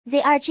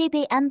The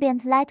RGB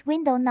ambient light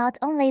window not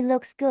only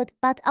looks good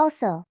but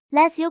also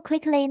lets you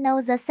quickly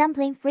know the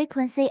sampling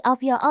frequency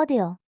of your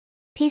audio.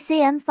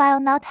 PCM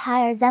file not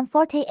higher than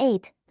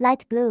 48,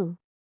 light blue.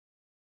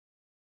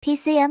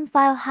 PCM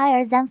file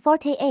higher than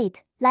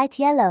 48, light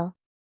yellow.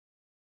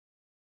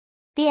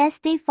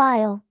 DSD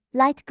file,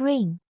 light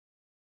green.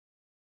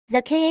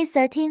 The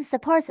KA13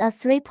 supports a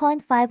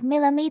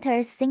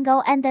 3.5mm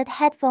single-ended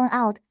headphone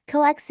out,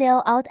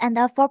 coaxial out and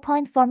a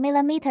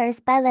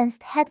 4.4mm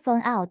balanced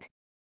headphone out.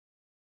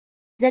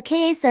 The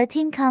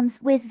KA13 comes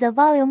with the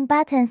volume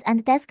buttons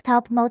and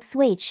desktop mode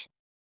switch.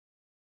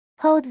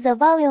 Hold the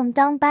volume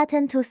down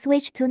button to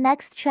switch to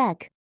next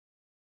track.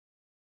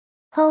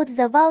 Hold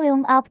the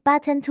volume up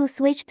button to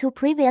switch to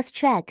previous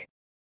track.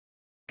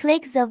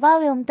 Click the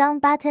volume down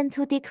button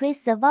to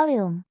decrease the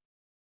volume.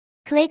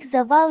 Click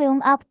the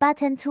volume up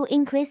button to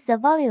increase the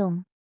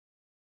volume.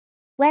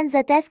 When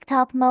the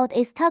desktop mode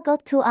is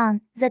toggled to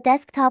on, the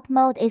desktop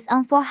mode is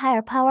on for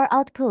higher power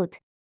output.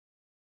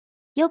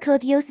 You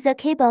could use the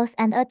cables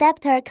and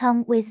adapter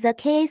come with the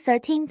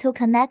KA13 to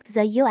connect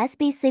the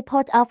USB-C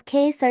port of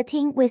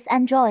KA13 with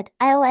Android,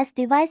 iOS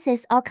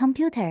devices or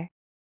computer.